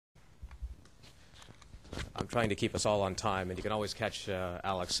I'm trying to keep us all on time, and you can always catch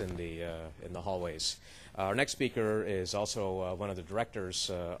Alex in the hallways. Our next speaker is also one of the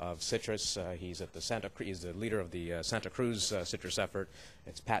directors of CITRIS. He's the leader of the Santa Cruz CITRIS effort.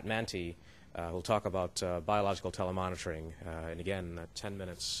 It's Pat Mantey, who'll talk about biological telemonitoring. And again, 10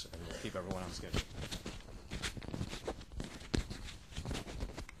 minutes, and we'll keep everyone on schedule.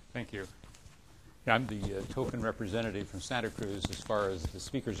 Thank you. Yeah, I'm the token representative from Santa Cruz as far as the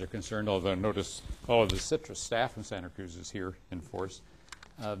speakers are concerned, although notice all of the CITRIS staff in Santa Cruz is here in force.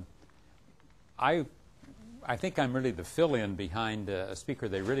 I think I'm really the fill-in behind a speaker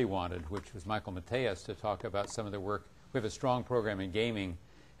they really wanted, which was Michael Mantey, to talk about some of the work. We have a strong program in gaming,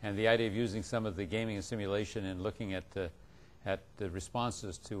 and the idea of using some of the gaming and simulation and looking at the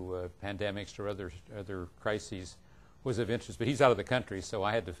responses to pandemics or other crises was of interest. But he's out of the country, so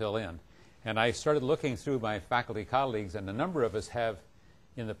I had to fill in. And I started looking through my faculty colleagues, and a number of us have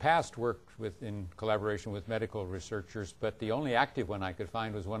in the past worked in collaboration with medical researchers, but the only active one I could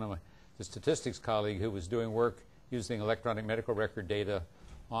find was one of the statistics colleague who was doing work using electronic medical record data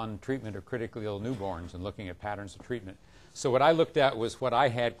on treatment of critically ill newborns and looking at patterns of treatment. So what I looked at was what I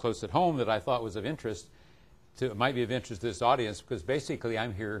had close at home that I thought was of interest might be of interest to this audience, because basically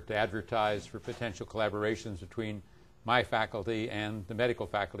I'm here to advertise for potential collaborations between my faculty and the medical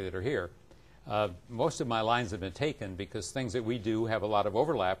faculty that are here. Most of my lines have been taken because things that we do have a lot of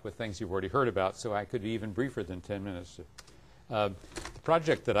overlap with things you've already heard about, so I could be even briefer than 10 minutes. The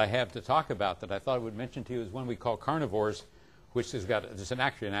project that I have to talk about that I thought I would mention to you is one we call Carnivores, which has got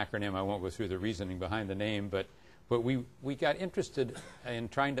actually an acronym. I won't go through the reasoning behind the name, but we got interested in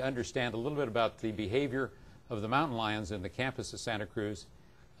trying to understand a little bit about the behavior of the mountain lions in the campus of Santa Cruz.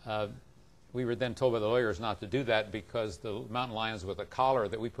 We were then told by the lawyers not to do that because the mountain lions with a collar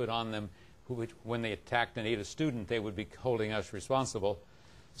that we put on them, when they attacked and ate a student, they would be holding us responsible.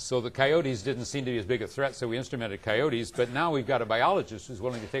 So the coyotes didn't seem to be as big a threat, so we instrumented coyotes. But now we've got a biologist who's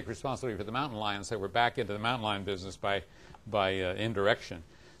willing to take responsibility for the mountain lions, so we're back into the mountain lion business by indirection.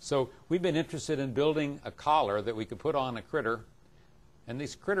 So we've been interested in building a collar that we could put on a critter, and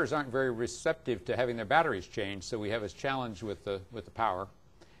these critters aren't very receptive to having their batteries changed, so we have a challenge with the power.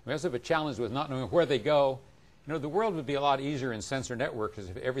 We also have a challenge with not knowing where they go. You know, the world would be a lot easier in sensor networks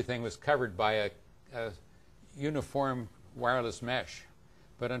if everything was covered by a uniform wireless mesh.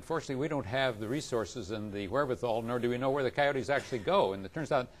 But unfortunately, we don't have the resources and the wherewithal, nor do we know where the coyotes actually go. And it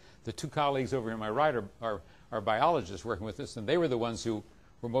turns out the two colleagues over on my right are biologists working with this, and they were the ones who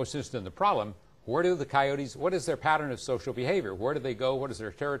were most interested in the problem. Where do the coyotes, what is their pattern of social behavior? Where do they go? What is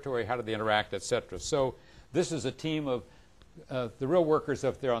their territory? How do they interact, etc.? So this is a team of the real workers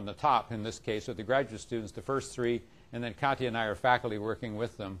up there on the top, in this case, are the graduate students, the first three, and then Katya and I are faculty working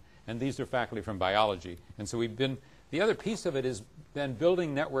with them, and these are faculty from biology. And so the other piece of it is then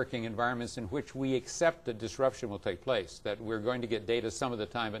building networking environments in which we accept that disruption will take place, that we're going to get data some of the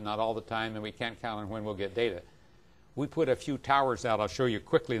time, but not all the time, and we can't count on when we'll get data. We put a few towers out. I'll show you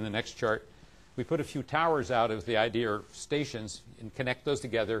quickly in the next chart. We put a few towers out of the idea, or stations, and connect those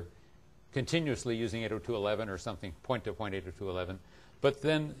together continuously using 802.11 or something, point-to-point 802.11. But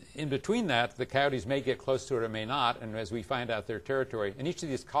then in between that, the coyotes may get close to it or may not, and as we find out their territory, and each of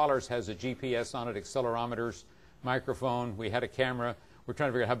these collars has a GPS on it, accelerometers, microphone. We had a camera. We're trying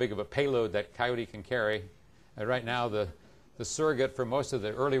to figure out how big of a payload that coyote can carry. Right now, the surrogate for most of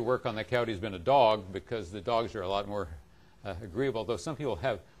the early work on the coyote has been a dog, because the dogs are a lot more agreeable, though some people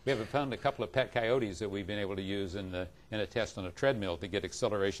we have found a couple of pet coyotes that we've been able to use in a test on a treadmill to get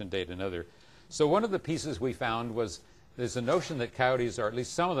acceleration data and other. So one of the pieces we found was there's a notion that coyotes are, at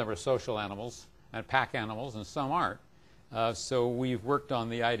least some of them are social animals and pack animals, and some aren't. So we've worked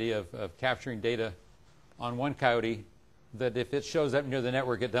on the idea of capturing data on one coyote, that if it shows up near the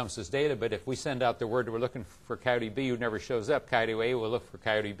network, it dumps this data, but if we send out the word that we're looking for coyote B who never shows up, coyote A will look for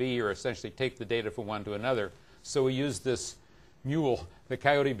coyote B, or essentially take the data from one to another. So we use this mule, the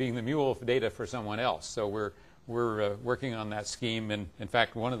coyote being the mule of data for someone else. So we're working on that scheme. And in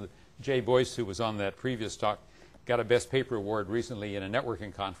fact, one of Jay Boyce, who was on that previous talk, got a Best Paper Award recently in a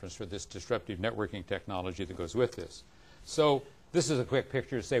networking conference for this disruptive networking technology that goes with this. So this is a quick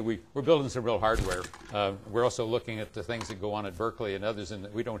picture to say we're building some real hardware. We're also looking at the things that go on at Berkeley and others,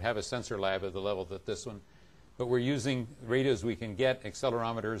 and we don't have a sensor lab at the level that this one. But we're using radios we can get,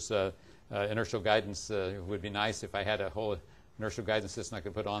 accelerometers, inertial guidance. Would be nice if I had a whole inertial guidance system I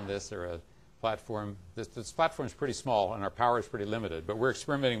could put on this, or a platform. This platform is pretty small, and our power is pretty limited. But we're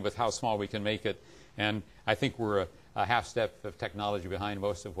experimenting with how small we can make it. And I think we're a half step of technology behind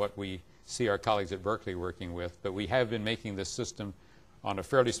most of what we see our colleagues at Berkeley working with. But we have been making this system on a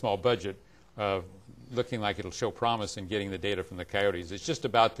fairly small budget, looking like it'll show promise in getting the data from the coyotes. It's just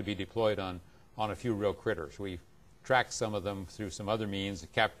about to be deployed on on a few real critters. We track some of them through some other means. You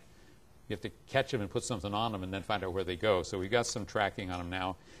have to catch them and put something on them and then find out where they go. So we've got some tracking on them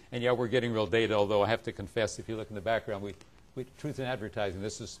now. And yeah, we're getting real data, although I have to confess, if you look in the background, truth in advertising,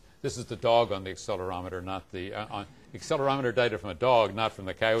 this is the dog on the accelerometer, not the accelerometer data from a dog, not from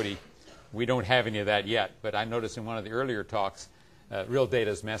the coyote. We don't have any of that yet, but I noticed in one of the earlier talks, real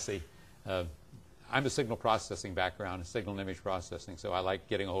data is messy. I'm a signal processing background, signal and image processing, so I like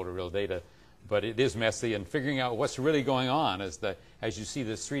getting a hold of real data. But it is messy, and figuring out what's really going on as you see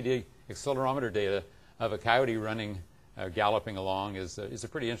this 3D accelerometer data of a coyote running, galloping along is a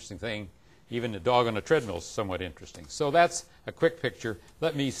pretty interesting thing. Even a dog on a treadmill is somewhat interesting. So that's a quick picture.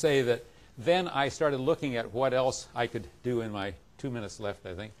 Let me say that then I started looking at what else I could do in my 2 minutes left,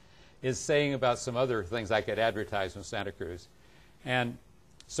 I think, is saying about some other things I could advertise from Santa Cruz. And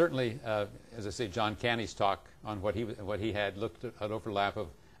certainly, as I say, John Canny's talk on what he had looked at an overlap of,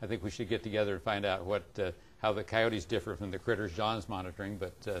 I think we should get together and find out how the coyotes differ from the critters John's monitoring.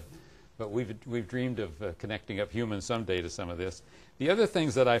 But we've dreamed of connecting up humans someday to some of this. The other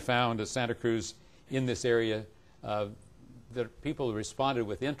things that I found at Santa Cruz in this area, that people responded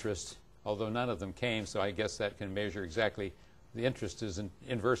with interest, although none of them came. So I guess that can measure exactly. The interest is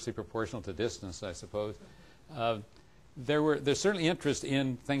inversely proportional to distance, I suppose. There's certainly interest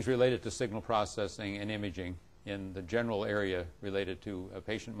in things related to signal processing and imaging in the general area related to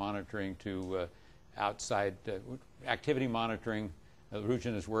patient monitoring, to outside activity monitoring.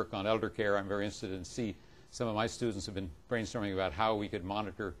 Rujan's work on elder care, I'm very interested in. Some of my students have been brainstorming about how we could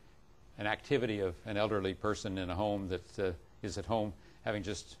monitor an activity of an elderly person in a home that is at home. Having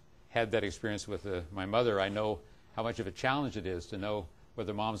just had that experience with my mother, I know how much of a challenge it is to know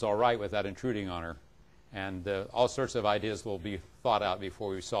whether mom's all right without intruding on her. And all sorts of ideas will be thought out before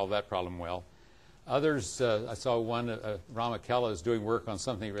we solve that problem well. Others, I saw one, Ram Akella is doing work on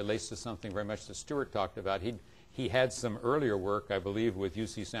something that relates to something very much that Stuart talked about. He had some earlier work, I believe, with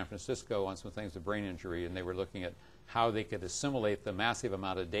UC San Francisco on some things of brain injury, and they were looking at how they could assimilate the massive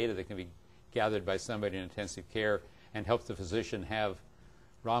amount of data that can be gathered by somebody in intensive care and help the physician have,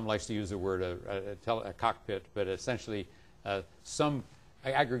 Ram likes to use the word a cockpit, but essentially some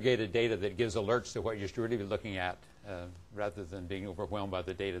aggregated data that gives alerts to what you're really looking at rather than being overwhelmed by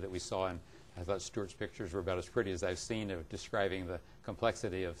the data that we saw. And I thought Stuart's pictures were about as pretty as I've seen of describing the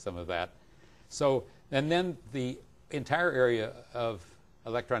complexity of some of that. So, and then the entire area of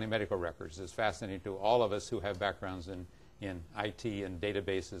electronic medical records is fascinating to all of us who have backgrounds in IT and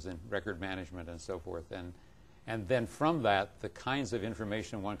databases and record management and so forth. And then from that, the kinds of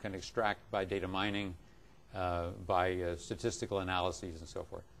information one can extract by data mining, by statistical analyses and so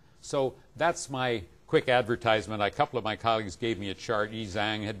forth. So that's my quick advertisement. A couple of my colleagues gave me a chart. Yi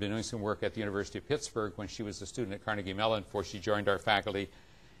Zhang had been doing some work at the University of Pittsburgh when she was a student at Carnegie Mellon before she joined our faculty,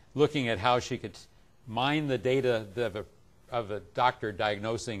 looking at how she could mine the data of a doctor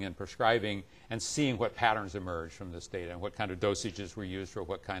diagnosing and prescribing and seeing what patterns emerge from this data and what kind of dosages were used for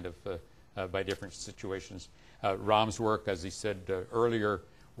what kind of, by different situations. Ram's work, as he said earlier,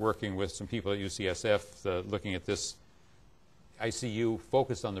 working with some people at UCSF, looking at this ICU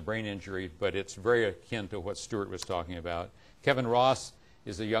focused on the brain injury, but it's very akin to what Stuart was talking about. Kevin Ross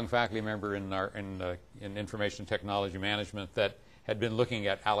is a young faculty member in information technology management that had been looking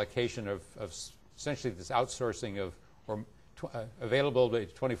at allocation of essentially this outsourcing of availability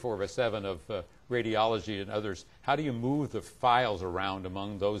 24/7 of radiology and others. How do you move the files around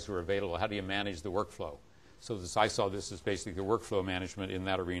among those who are available? How do you manage the workflow? So I saw this as basically the workflow management in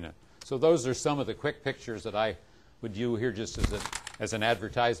that arena. So those are some of the quick pictures that I would do here just as an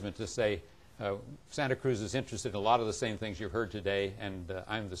advertisement to say Santa Cruz is interested in a lot of the same things you've heard today, and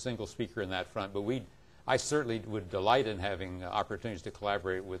I'm the single speaker in that front. But I certainly would delight in having opportunities to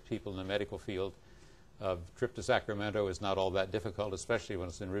collaborate with people in the medical field. A trip to Sacramento is not all that difficult, especially when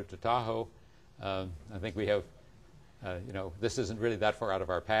it's en route to Tahoe. I think we have, this isn't really that far out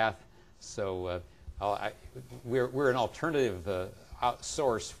of our path. So we're an alternative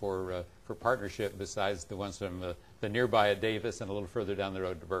source for partnership besides the ones from the nearby at Davis and a little further down the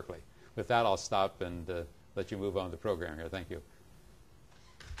road to Berkeley. With that, I'll stop and let you move on with the program here. Thank you.